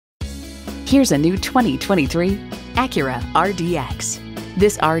Here's a new 2023 Acura RDX.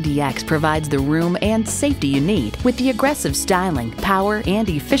 This RDX provides the room and safety you need with the aggressive styling, power, and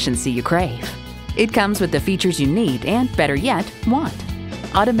efficiency you crave. It comes with the features you need and, better yet, want.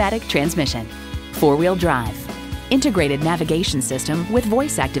 Automatic transmission, four-wheel drive, integrated navigation system with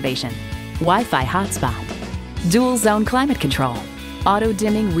voice activation, Wi-Fi hotspot, dual zone climate control,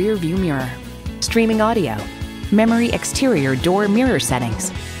 auto-dimming rear view mirror, streaming audio, memory exterior door mirror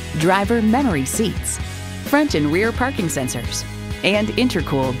settings, driver memory seats, front and rear parking sensors, and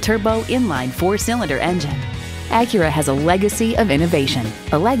intercooled turbo inline four-cylinder engine. Acura has a legacy of innovation,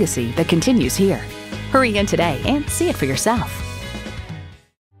 a legacy that continues here. Hurry in today and see it for yourself.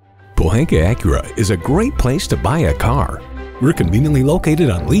 Pohanka Acura is a great place to buy a car. We're conveniently located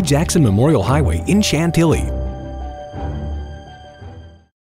on Lee Jackson Memorial Highway in Chantilly.